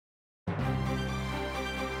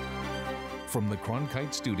From the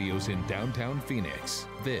Cronkite studios in downtown Phoenix,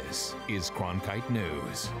 this is Cronkite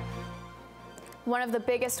News. One of the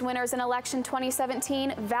biggest winners in election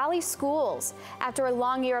 2017, Valley Schools. After a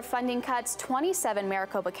long year of funding cuts, 27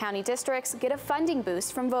 Maricopa County districts get a funding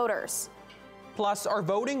boost from voters. Plus, are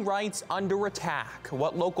voting rights under attack?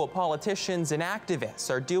 What local politicians and activists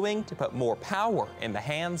are doing to put more power in the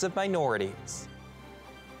hands of minorities.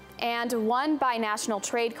 And one binational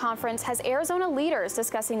trade conference has Arizona leaders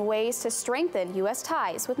discussing ways to strengthen U.S.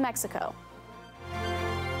 ties with Mexico.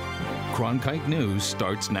 Cronkite News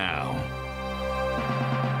starts now.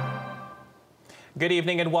 Good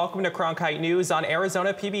evening and welcome to Cronkite News on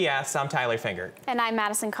Arizona PBS. I'm Tyler Finger. And I'm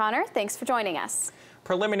Madison Connor. Thanks for joining us.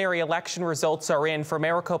 Preliminary election results are in for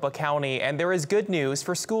Maricopa County, and there is good news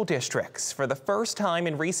for school districts. For the first time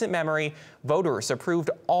in recent memory, voters approved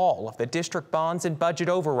all of the district bonds and budget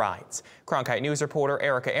overrides. Cronkite News reporter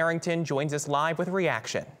Erica Arrington joins us live with a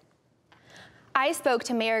reaction. I spoke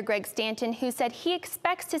to Mayor Greg Stanton, who said he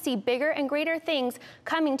expects to see bigger and greater things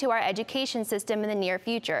coming to our education system in the near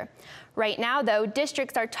future. Right now, though,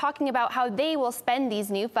 districts are talking about how they will spend these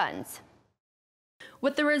new funds.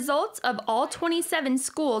 With the results of all 27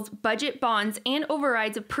 schools' budget bonds and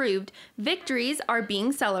overrides approved, victories are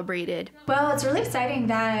being celebrated. Well, it's really exciting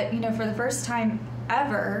that, for the first time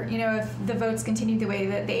ever, if the votes continue the way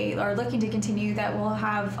that they are looking to continue, that we'll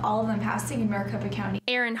have all of them passing in Maricopa County.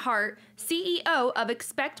 Erin Hart, CEO of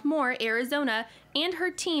Expect More Arizona, and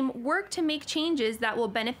her team work to make changes that will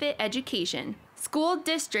benefit education. School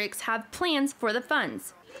districts have plans for the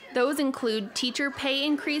funds. Those include teacher pay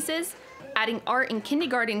increases, adding art and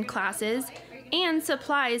kindergarten classes, and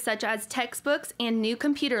supplies such as textbooks and new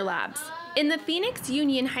computer labs. In the Phoenix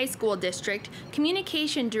Union High School District,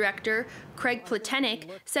 Communication Director Craig Platenick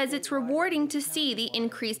says it's rewarding to see the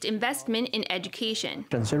increased investment in education.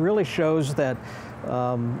 It really shows that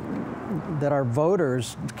that our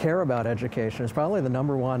voters care about education. It's probably the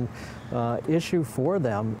 #1 issue for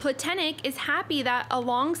them. Platenick is happy that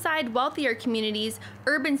alongside wealthier communities,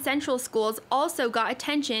 urban central schools also got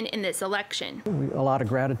attention in this election. A lot of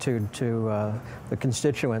gratitude to the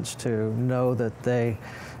constituents to know that they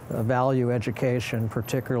value education,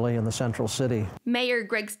 particularly in the central city. Mayor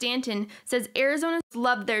Greg Stanton says Arizonans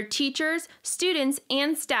love their teachers, students,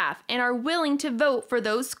 and staff and are willing to vote for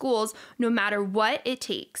those schools no matter what it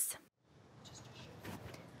takes.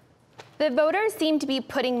 The voters seem to be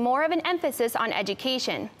putting more of an emphasis on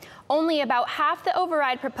education. Only about half the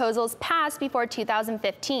override proposals passed before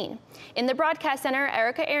 2015. In the Broadcast Center,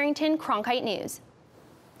 Erica Arrington, Cronkite News.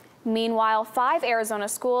 Meanwhile, 5 Arizona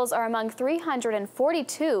schools are among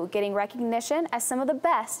 342 getting recognition as some of the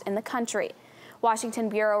best in the country. Washington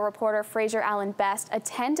Bureau reporter Fraser Allen Best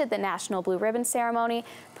attended the National Blue Ribbon ceremony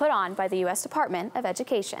put on by the U.S. Department of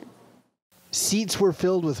Education. Seats were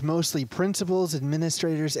filled with mostly principals,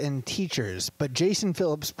 administrators, and teachers, but Jason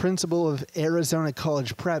Phillips, principal of Arizona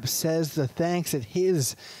College Prep, says the thanks at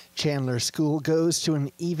his Chandler school goes to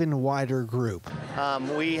an even wider group.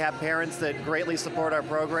 We have parents that greatly support our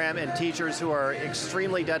program and teachers who are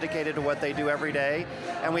extremely dedicated to what they do every day,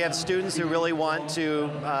 and we have students who really want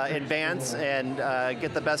to advance and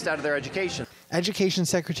get the best out of their education. Education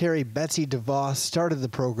Secretary Betsy DeVos started the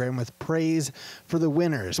program with praise for the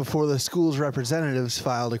winners before the school's representatives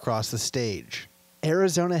filed across the stage.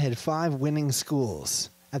 Arizona had 5 winning schools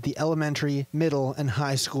at the elementary, middle, and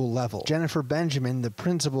high school level. Jennifer Benjamin, the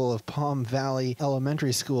principal of Palm Valley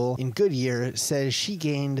Elementary School in Goodyear, says she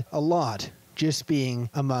gained a lot just being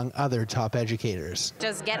among other top educators.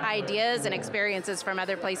 Just get ideas and experiences from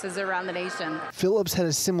other places around the nation. Phillips had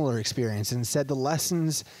a similar experience and said the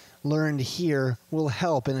lessons learned here will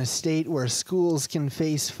help in a state where schools can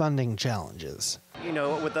face funding challenges.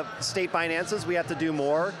 With the state finances, we have to do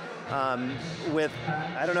more. With,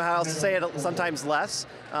 I don't know how else to say it, sometimes less,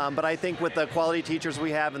 but I think with the quality teachers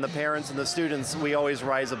we have and the parents and the students, we always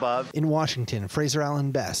rise above. In Washington, Fraser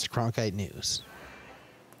Allen Best, Cronkite News.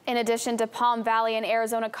 In addition to Palm Valley and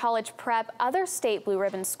Arizona College Prep, other state Blue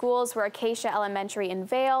Ribbon schools were Acacia Elementary in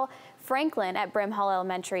Vail, Franklin at Brimhall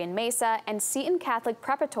Elementary in Mesa, and Seton Catholic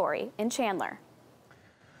Preparatory in Chandler.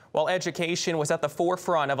 While education was at the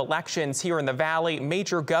forefront of elections here in the Valley,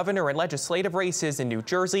 major governor and legislative races in New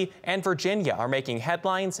Jersey and Virginia are making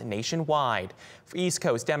headlines nationwide. East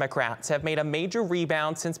Coast Democrats have made a major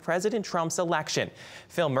rebound since President Trump's election.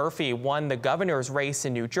 Phil Murphy won the governor's race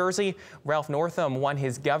in New Jersey, Ralph Northam won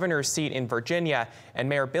his governor's seat in Virginia, and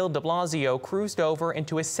Mayor Bill de Blasio cruised over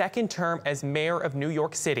into his second term as mayor of New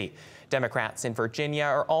York City. Democrats in Virginia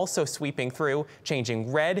are also sweeping through,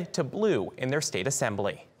 changing red to blue in their state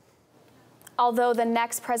assembly. Although the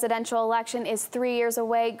next presidential election is 3 years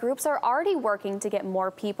away, groups are already working to get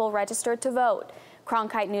more people registered to vote.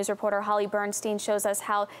 Cronkite News reporter Holly Bernstein shows us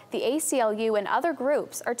how the ACLU and other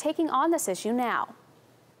groups are taking on this issue now.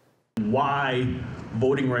 Why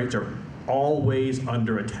voting rights are always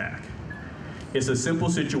under attack. It's a simple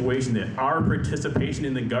situation that our participation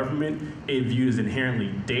in the government is viewed as inherently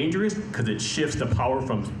dangerous because it shifts the power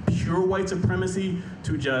from pure white supremacy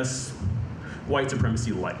to just white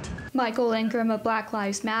supremacy light. Michael Ingram of Black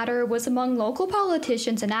Lives Matter was among local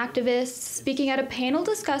politicians and activists speaking at a panel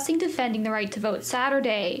discussing defending the right to vote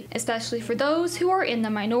Saturday, especially for those who are in the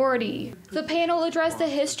minority. The panel addressed the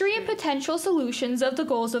history and potential solutions of the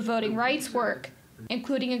goals of voting rights work,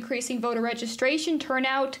 including increasing voter registration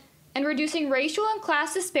turnout and reducing racial and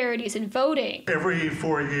class disparities in voting. Every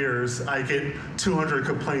 4 years, I get 200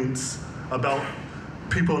 complaints about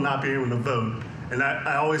people not being able to vote. And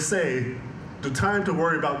I always say, the time to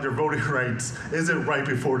worry about your voting rights isn't right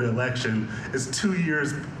before the election. It's 2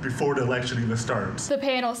 years before the election even starts. The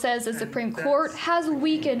panel says the Supreme Court has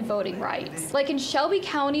weakened voting rights, like in Shelby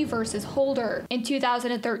County versus Holder. In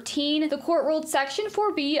 2013, the court ruled Section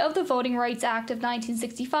 4B of the Voting Rights Act of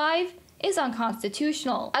 1965 is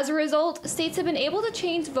unconstitutional. As a result, states have been able to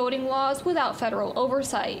change voting laws without federal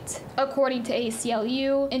oversight. According to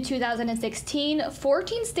ACLU, in 2016,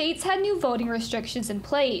 14 states had new voting restrictions in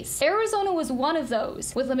place. Arizona was one of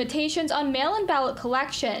those, with limitations on mail-in ballot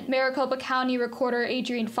collection. Maricopa County Recorder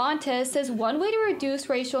Adrian Fontes says one way to reduce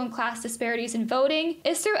racial and class disparities in voting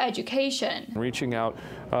is through education. Reaching out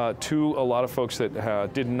to a lot of folks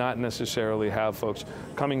that did not necessarily have folks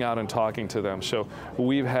coming out and talking to them. So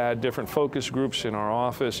we've had different focus groups in our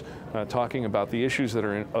office talking about the issues that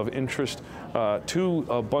are of interest to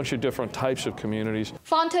a bunch of different types of communities.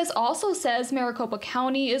 Fontes also says Maricopa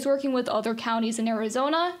County is working with other counties in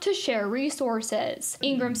Arizona to share resources.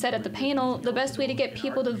 Ingram said at the panel, the best way to get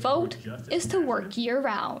people to vote is to work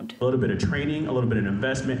year-round. A little bit of training, a little bit of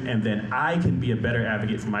investment, and then I can be a better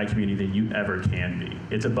advocate for my community than you ever can be.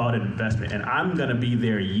 It's about an investment, and I'm going to be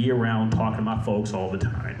there year-round talking to my folks all the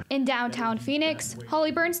time. In downtown Phoenix,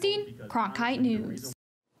 Holly Bernstein, Cronkite News.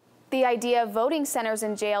 The idea of voting centers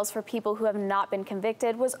in jails for people who have not been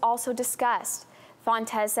convicted was also discussed.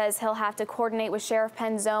 Fontes says he'll have to coordinate with Sheriff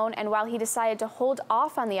Penzone, and while he decided to hold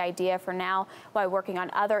off on the idea for now while working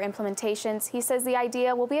on other implementations, he says the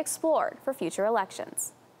idea will be explored for future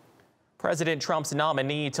elections. President Trump's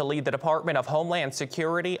nominee to lead the Department of Homeland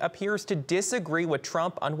Security appears to disagree with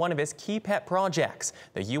Trump on one of his key pet projects,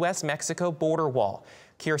 the U.S.-Mexico border wall.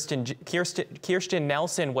 Kirstjen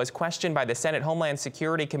Nelson was questioned by the Senate Homeland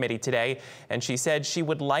Security Committee today, and she said she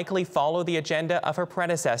would likely follow the agenda of her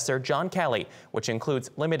predecessor, John Kelly, which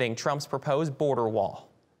includes limiting Trump's proposed border wall.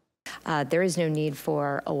 There is no need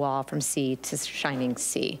for a wall from sea to shining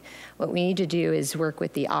sea. What we need to do is work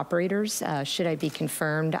with the operators. Should I be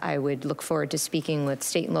confirmed, I would look forward to speaking with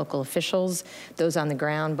state and local officials, those on the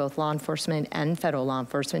ground, both law enforcement and federal law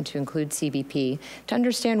enforcement, to include CBP, to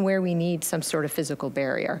understand where we need some sort of physical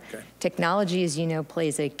barrier. Okay. Technology, as you know,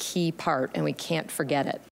 plays a key part, and we can't forget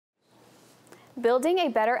it. Building a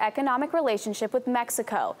better economic relationship with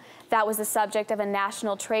Mexico. That was the subject of a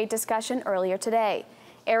national trade discussion earlier today.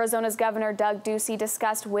 Arizona's Governor Doug Ducey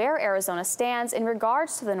discussed where Arizona stands in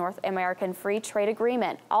regards to the North American Free Trade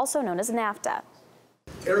Agreement, also known as NAFTA.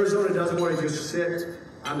 Arizona doesn't want to just sit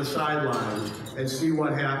on the sidelines and see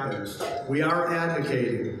what happens. We are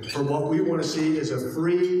advocating for what we want to see is a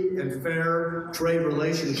free and fair trade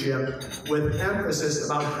relationship with emphasis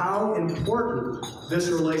about how important this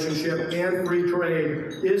relationship and free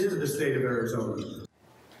trade is to the state of Arizona.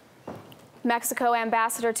 Mexico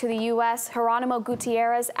ambassador to the U.S., Jeronimo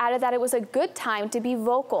Gutierrez, added that it was a good time to be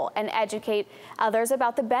vocal and educate others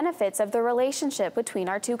about the benefits of the relationship between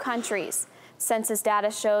our two countries. Census data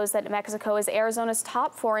shows that Mexico is Arizona's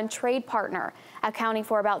top foreign trade partner, accounting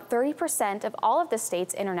for about 30% of all of the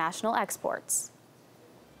state's international exports.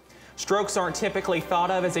 Strokes aren't typically thought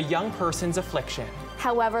of as a young person's affliction.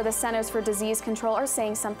 However, the Centers for Disease Control are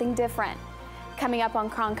saying something different. Coming up on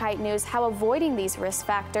Cronkite News, how avoiding these risk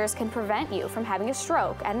factors can prevent you from having a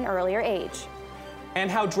stroke at an earlier age. And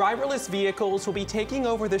how driverless vehicles will be taking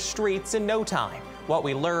over the streets in no time. What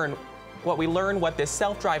we learn what this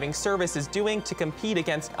self-driving service is doing to compete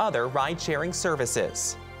against other ride-sharing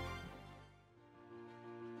services.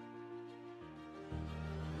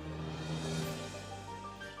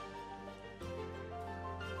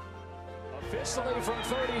 Officially from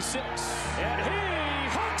 36, and he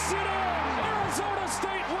hooks it in! Arizona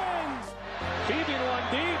State wins! Keeping one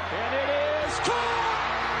deep, and it is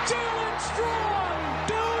caught! Jalen Strong!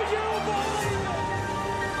 Do you believe it?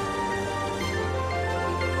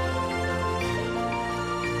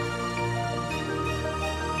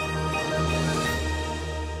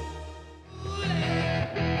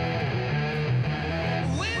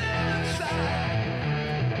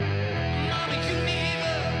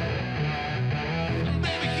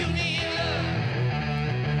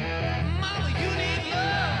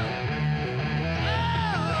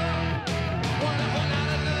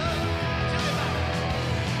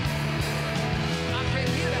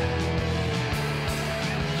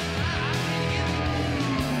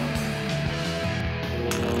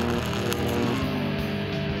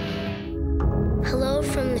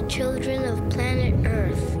 children of planet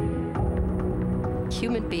Earth.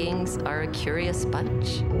 Human beings are a curious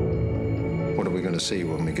bunch. What are we going to see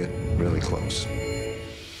when we get really close?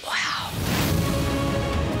 Wow.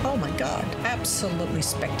 Oh my God, absolutely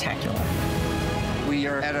spectacular. We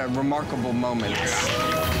are at a remarkable moment.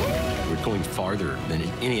 Yes. We're going farther than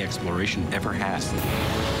any exploration ever has.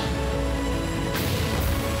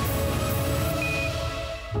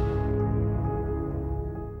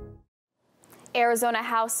 Arizona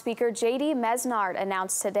House Speaker J.D. Mesnard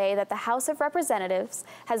announced today that the House of Representatives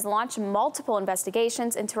has launched multiple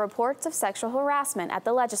investigations into reports of sexual harassment at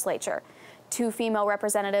the legislature. 2 female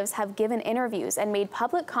representatives have given interviews and made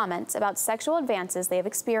public comments about sexual advances they have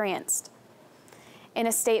experienced. In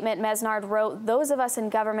a statement, Mesnard wrote, "Those of us in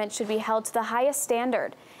government should be held to the highest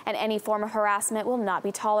standard, and any form of harassment will not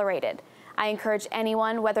be tolerated. I encourage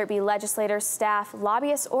anyone, whether it be legislators, staff,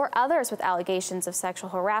 lobbyists, or others with allegations of sexual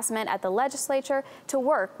harassment at the legislature, to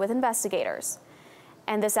work with investigators."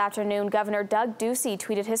 And this afternoon, Governor Doug Ducey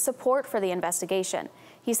tweeted his support for the investigation.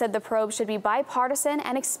 He said the probe should be bipartisan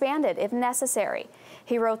and expanded if necessary.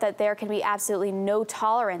 He wrote that there can be absolutely no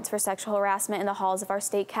tolerance for sexual harassment in the halls of our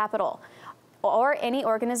state capitol, or any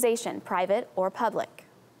organization, private or public.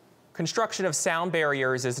 Construction of sound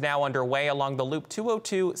barriers is now underway along the Loop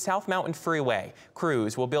 202 South Mountain Freeway.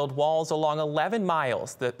 Crews will build walls along 11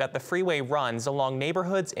 miles that the freeway runs along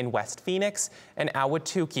neighborhoods in West Phoenix and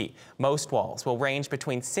Ahwatukee. Most walls will range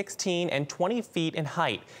between 16 and 20 feet in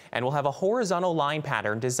height and will have a horizontal line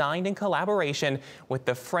pattern designed in collaboration with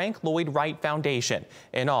the Frank Lloyd Wright Foundation.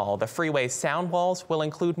 In all, the freeway's sound walls will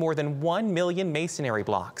include more than 1 million masonry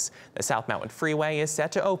blocks. The South Mountain Freeway is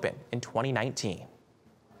set to open in 2019.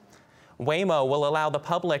 Waymo will allow the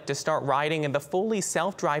public to start riding in the fully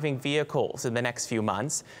self-driving vehicles in the next few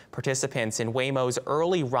months. Participants in Waymo's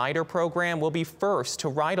early rider program will be first to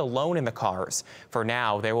ride alone in the cars. For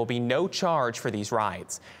now, there will be no charge for these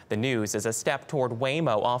rides. The news is a step toward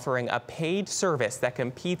Waymo offering a paid service that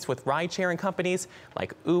competes with ride-sharing companies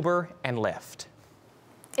like Uber and Lyft.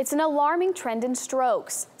 It's an alarming trend in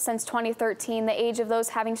strokes. Since 2013, the age of those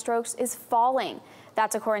having strokes is falling.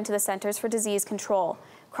 That's according to the Centers for Disease Control.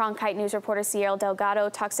 Cronkite News reporter Sierra Delgado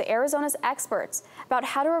talks to Arizona's experts about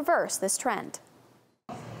how to reverse this trend.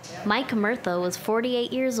 Mike Murtha was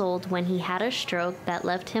 48 years old when he had a stroke that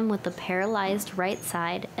left him with a paralyzed right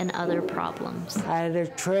side and other problems. I had a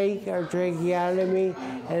tracheotomy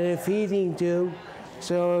and a feeding tube,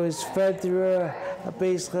 so it was fed through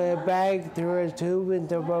basically a bag through a tube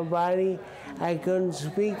into my body. I couldn't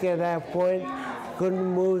speak at that point.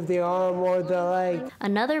 Couldn't move the arm or the leg.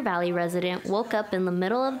 Another Valley resident woke up in the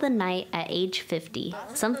middle of the night at age 50.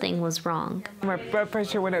 Something was wrong. My blood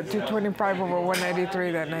pressure went up to 225 over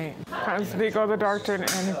 193 that night. Constantly go to the doctor,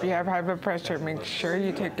 and if you have high blood pressure, make sure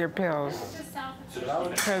you take your pills.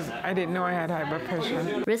 Because I didn't know I had high blood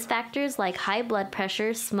pressure. Risk factors like high blood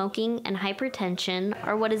pressure, smoking, and hypertension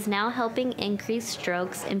are what is now helping increase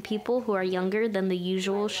strokes in people who are younger than the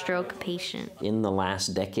usual stroke patient. In the last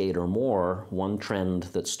decade or more, one trend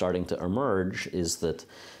that's starting to emerge is that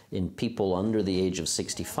in people under the age of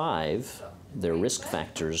 65, their risk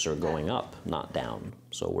factors are going up, not down.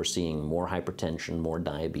 So we're seeing more hypertension, more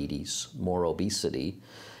diabetes, more obesity,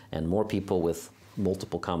 and more people with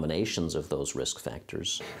multiple combinations of those risk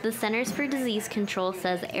factors. The Centers for Disease Control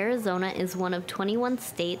says Arizona is one of 21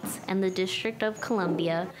 states and the District of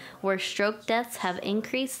Columbia where stroke deaths have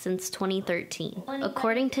increased since 2013.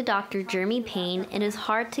 According to Dr. Jeremy Payne, it is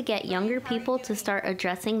hard to get younger people to start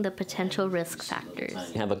addressing the potential risk factors.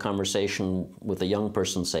 You have a conversation with a young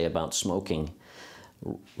person, say, about smoking.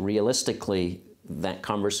 Realistically, that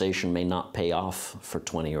conversation may not pay off for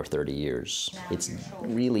 20 or 30 years. It's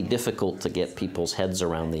really difficult to get people's heads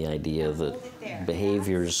around the idea that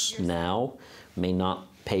behaviors now may not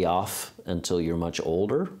pay off until you're much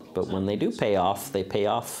older, but when they do pay off, they pay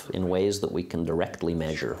off in ways that we can directly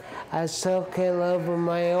measure. I still can't live on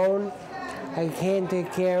my own. I can't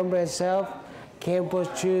take care of myself, can't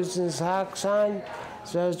put shoes and socks on,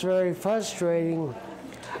 so it's very frustrating.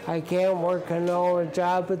 I can't work a normal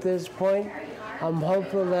job at this point. I'm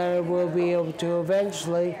hopeful that I will be able to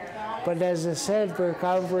eventually, but as I said,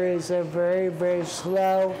 recovery is a very, very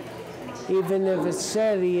slow. Even if it's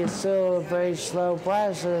steady, it's still a very slow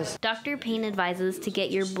process. Dr. Payne advises to get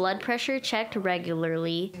your blood pressure checked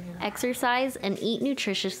regularly, exercise, and eat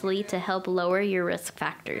nutritiously to help lower your risk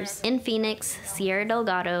factors. In Phoenix, Sierra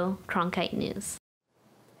Delgado, Cronkite News.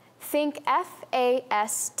 Think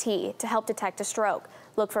FAST to help detect a stroke.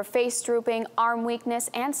 Look for face drooping, arm weakness,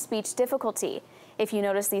 and speech difficulty. If you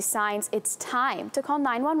notice these signs, it's time to call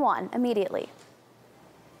 911 immediately.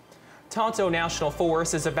 Tonto National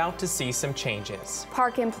Forest is about to see some changes.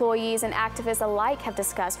 Park employees and activists alike have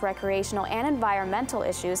discussed recreational and environmental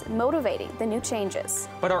issues motivating the new changes.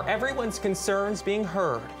 But are everyone's concerns being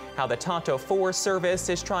heard? How the Tonto Forest Service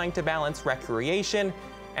is trying to balance recreation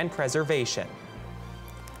and preservation.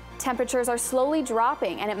 Temperatures are slowly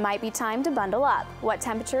dropping and it might be time to bundle up. What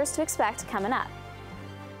temperatures to expect coming up?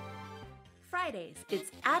 Fridays,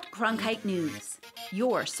 it's at Cronkite News,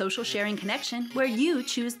 your social sharing connection where you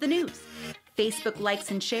choose the news. Facebook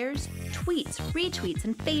likes and shares, tweets, retweets,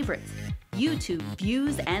 and favorites. YouTube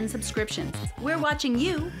views and subscriptions. We're watching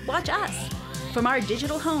you watch us. From our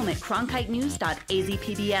digital home at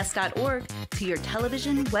cronkitenews.azpbs.org to your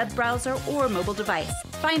television, web browser, or mobile device.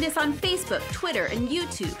 Find us on Facebook, Twitter, and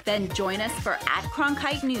YouTube. Then join us for at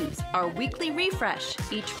Cronkite News, our weekly refresh,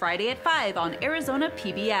 each Friday at 5 on Arizona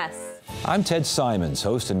PBS. I'm Ted Simons,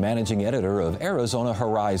 host and managing editor of Arizona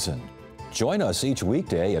Horizon. Join us each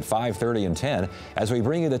weekday at 5:30 and 10 as we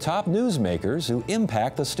bring you the top newsmakers who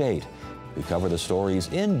impact the state. We cover the stories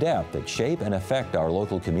in depth that shape and affect our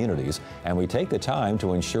local communities, and we take the time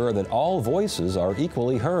to ensure that all voices are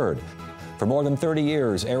equally heard. For more than 30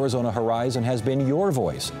 years, Arizona Horizon has been your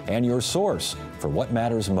voice and your source for what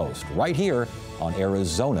matters most, right here on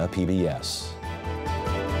Arizona PBS.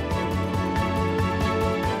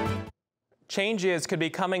 Changes could be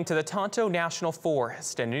coming to the Tonto National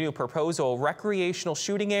Forest. In a new proposal, recreational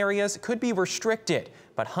shooting areas could be restricted,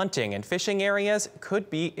 but hunting and fishing areas could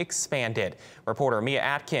be expanded. Reporter Mia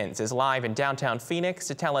Atkins is live in downtown Phoenix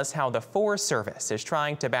to tell us how the Forest Service is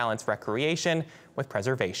trying to balance recreation with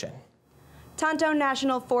preservation. Tonto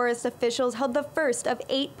National Forest officials held the first of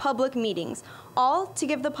 8 public meetings, all to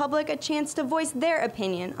give the public a chance to voice their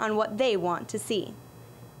opinion on what they want to see.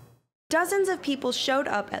 Dozens of people showed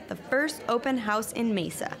up at the first open house in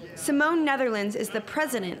Mesa. Simone Netherlands is the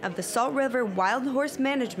president of the Salt River Wild Horse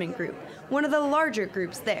Management Group, one of the larger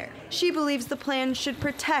groups there. She believes the plan should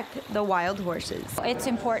protect the wild horses. It's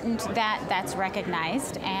important that that's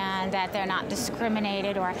recognized and that they're not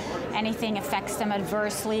discriminated or anything affects them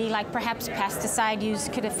adversely, like perhaps pesticide use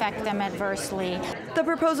could affect them adversely. The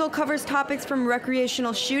proposal covers topics from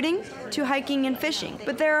recreational shooting to hiking and fishing,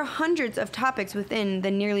 but there are hundreds of topics within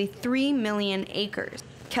the nearly 3 million acres.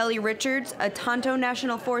 Kelly Richards, a Tonto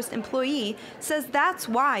National Forest employee, says that's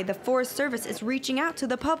why the Forest Service is reaching out to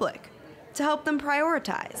the public to help them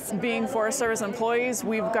prioritize. Being Forest Service employees,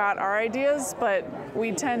 we've got our ideas, but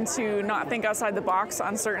we tend to not think outside the box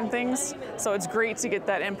on certain things. So it's great to get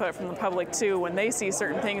that input from the public too when they see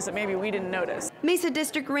certain things that maybe we didn't notice. Mesa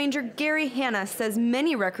District Ranger Gary Hanna says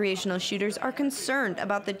many recreational shooters are concerned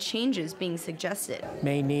about the changes being suggested.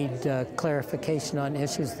 May need clarification on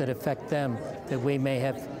issues that affect them that we may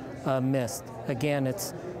have missed. Again,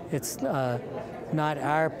 it's not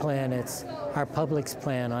our plan, it's our public's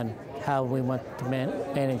plan on how we want to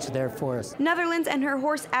manage their forest. Netherlands and her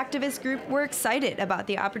horse activist group were excited about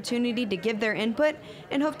the opportunity to give their input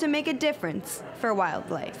and hope to make a difference for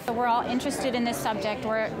wildlife. We're all interested in this subject.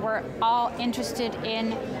 We're all interested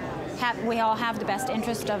in, we all have the best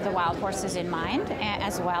interest of the wild horses in mind,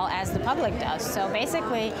 as well as the public does. So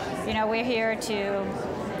basically, you know, we're here to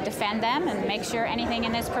defend them and make sure anything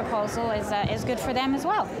in this proposal is good for them as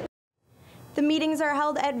well. The meetings are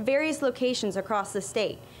held at various locations across the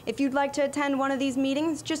state. If you'd like to attend one of these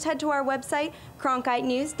meetings, just head to our website,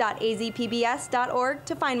 cronkitenews.azpbs.org,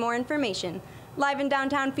 to find more information. Live in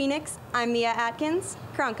downtown Phoenix, I'm Mia Atkins,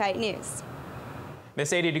 Cronkite News.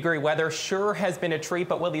 This 80-degree weather sure has been a treat,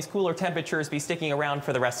 but will these cooler temperatures be sticking around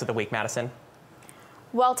for the rest of the week, Madison?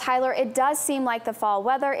 Well, Tyler, it does seem like the fall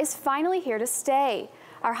weather is finally here to stay.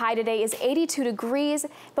 Our high today is 82 degrees,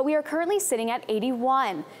 but we are currently sitting at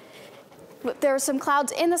 81. There are some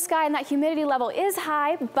clouds in the sky and that humidity level is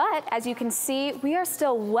high, but as you can see, we are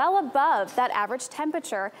still well above that average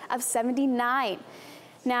temperature of 79.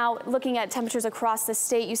 Now, looking at temperatures across the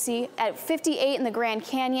state, you see at 58 in the Grand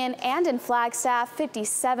Canyon and in Flagstaff,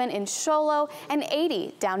 57 in Show Low, and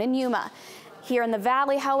 80 down in Yuma. Here in the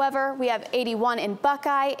valley, however, we have 81 in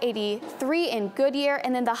Buckeye, 83 in Goodyear,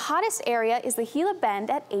 and then the hottest area is the Gila Bend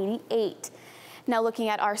at 88. Now looking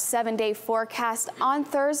at our 7-day forecast, on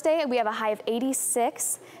Thursday we have a high of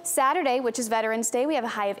 86. Saturday, which is Veterans Day, we have a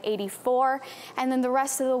high of 84. And then the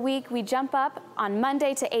rest of the week we jump up on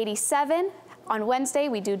Monday to 87. On Wednesday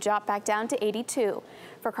we do drop back down to 82.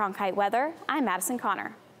 For Cronkite Weather, I'm Madison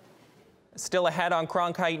Connor. Still ahead on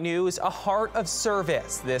Cronkite News, a heart of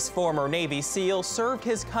service. This former Navy SEAL served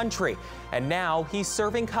his country, and now he's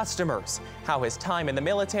serving customers. How his time in the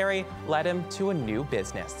military led him to a new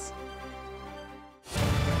business.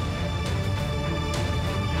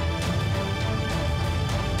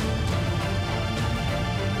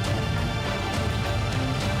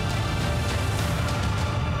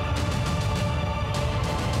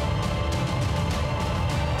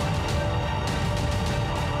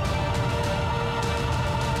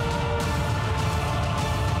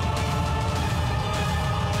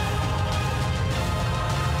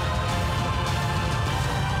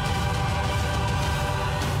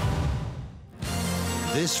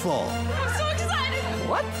 this fall. I'm so excited!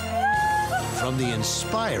 What? From the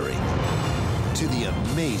inspiring to the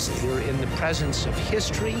amazing. You're in the presence of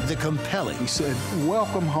history. The compelling. He said,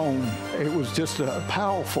 welcome home. It was just a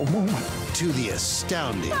powerful moment. To the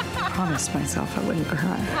astounding. I promised myself I wouldn't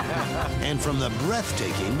cry. And from the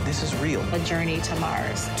breathtaking. This is real. A journey to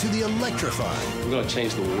Mars. To the electrifying. We're going to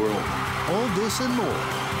change the world. All this and more.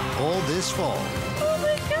 All this fall. Oh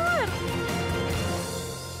my God!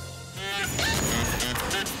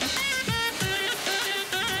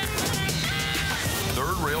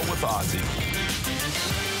 Third Rail with Ozzy.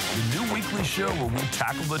 The new weekly show where we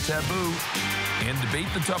tackle the taboo and debate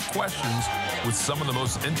the tough questions with some of the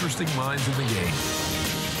most interesting minds in the game.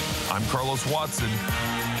 I'm Carlos Watson.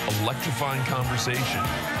 Electrifying conversation.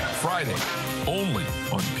 Friday, only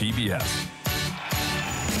on PBS.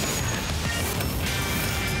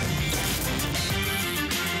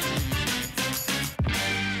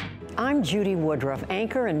 I'm Judy Woodruff,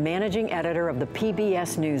 anchor and managing editor of the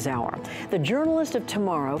PBS NewsHour. The journalists of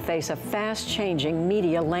tomorrow face a fast-changing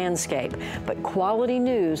media landscape, but quality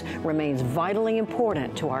news remains vitally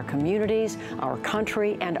important to our communities, our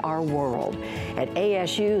country, and our world. At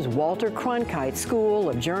ASU's Walter Cronkite School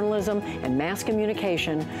of Journalism and Mass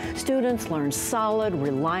Communication, students learn solid,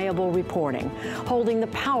 reliable reporting, holding the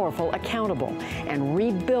powerful accountable, and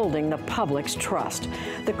rebuilding the public's trust.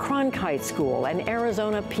 The Cronkite School and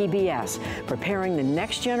Arizona PBS, preparing the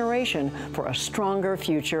next generation for a stronger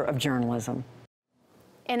future of journalism.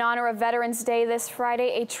 In honor of Veterans Day this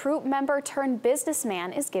Friday, a troop member turned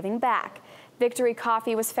businessman is giving back. Victory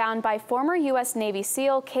Coffee was found by former U.S. Navy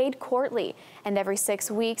SEAL Cade Courtley, and every 6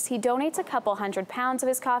 weeks he donates a couple £100 of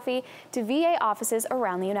his coffee to VA offices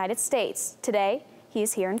around the United States. Today, he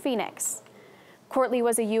is here in Phoenix. Courtley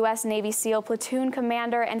was a U.S. Navy SEAL platoon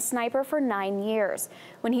commander and sniper for 9 years.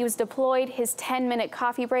 When he was deployed, his 10-minute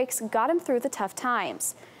coffee breaks got him through the tough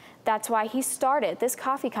times. That's why he started this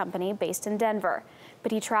coffee company based in Denver.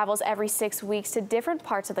 But he travels every 6 weeks to different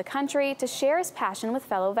parts of the country to share his passion with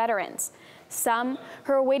fellow veterans. Some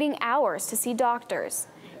who are waiting hours to see doctors.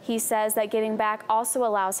 He says that giving back also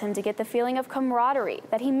allows him to get the feeling of camaraderie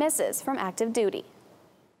that he misses from active duty.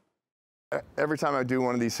 Every time I do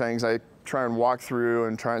one of these things, I try and walk through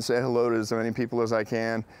and try and say hello to as many people as I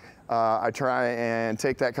can. I try and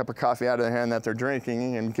take that cup of coffee out of their hand that they're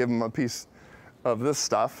drinking and give them a piece of this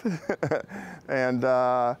stuff. And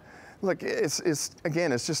look, it's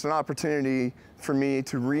just an opportunity for me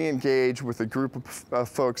to re-engage with a group of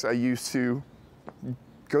folks I used to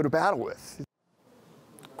go to battle with.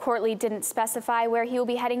 Courtley didn't specify where he will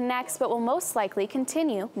be heading next, but will most likely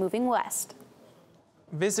continue moving west.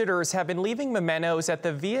 Visitors have been leaving mementos at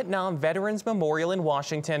the Vietnam Veterans Memorial in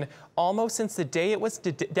Washington almost since the day it was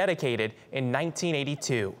dedicated in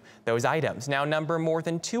 1982. Those items now number more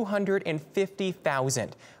than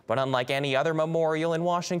 250,000. But unlike any other memorial in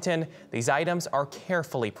Washington, these items are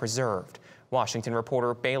carefully preserved. Washington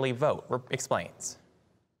reporter Bailey Vogt explains.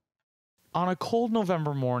 On a cold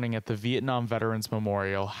November morning at the Vietnam Veterans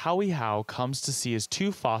Memorial, Howie Howe comes to see his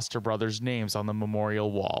two foster brothers' names on the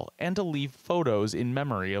memorial wall and to leave photos in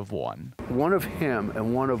memory of one. One of him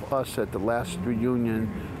and one of us at the last reunion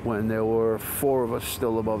when there were 4 of us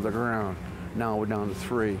still above the ground. Now we're down to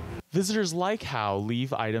 3. Visitors like Howe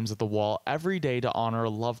leave items at the wall every day to honor a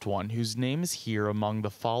loved one whose name is here among the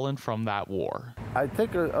fallen from that war. I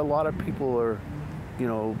think a lot of people are,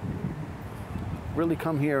 really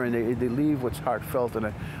come here and they leave what's heartfelt,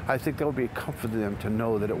 and I think that would be a comfort to them to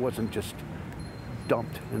know that it wasn't just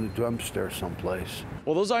dumped in a dumpster someplace.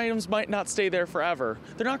 Well, those items might not stay there forever.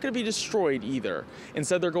 They're not going to be destroyed either.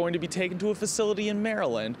 Instead, they're going to be taken to a facility in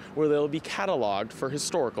Maryland where they'll be cataloged for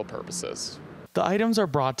historical purposes. The items are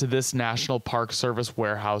brought to this National Park Service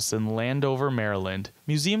warehouse in Landover, Maryland.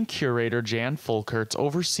 Museum curator Jan Fulkerts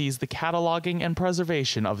oversees the cataloging and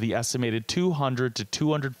preservation of the estimated 200 to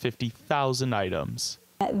 250,000 items.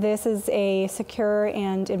 This is a secure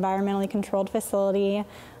and environmentally controlled facility,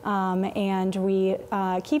 and we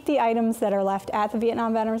keep the items that are left at the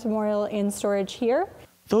Vietnam Veterans Memorial in storage here.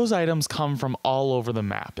 Those items come from all over the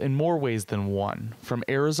map in more ways than one. From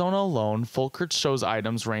Arizona alone, Fulkerts shows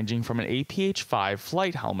items ranging from an APH-5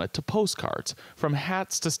 flight helmet to postcards, from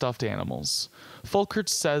hats to stuffed animals.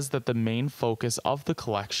 Fulkerts says that the main focus of the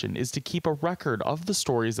collection is to keep a record of the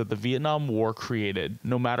stories that the Vietnam War created,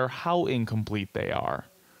 no matter how incomplete they are.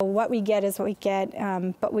 What we get is what we get,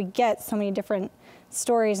 but we get so many different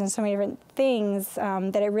stories and so many different things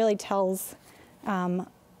that it really tells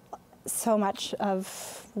so much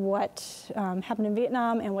of what happened in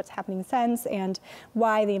Vietnam and what's happening since, and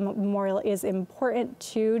why the memorial is important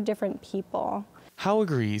to different people. Howe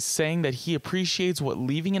agrees, saying that he appreciates what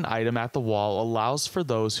leaving an item at the wall allows for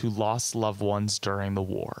those who lost loved ones during the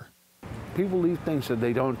war. People leave things that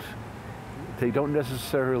they don't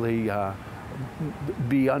necessarily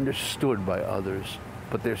be understood by others,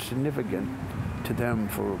 but they're significant to them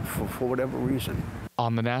for whatever reason.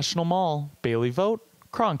 On the National Mall, Bailey Vogt,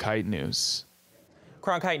 Cronkite News.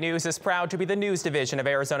 Cronkite News is proud to be the news division of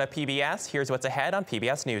Arizona PBS. Here's what's ahead on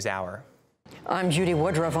PBS NewsHour. I'm Judy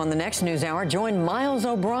Woodruff. On the next NewsHour, join Miles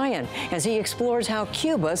O'Brien as he explores how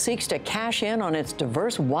Cuba seeks to cash in on its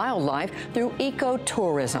diverse wildlife through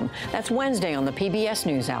ecotourism. That's Wednesday on the PBS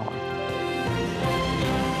NewsHour.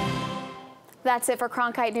 That's it for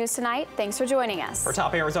Cronkite News tonight. Thanks for joining us. For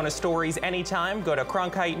top Arizona stories anytime, go to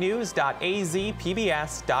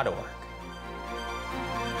cronkitenews.azpbs.org.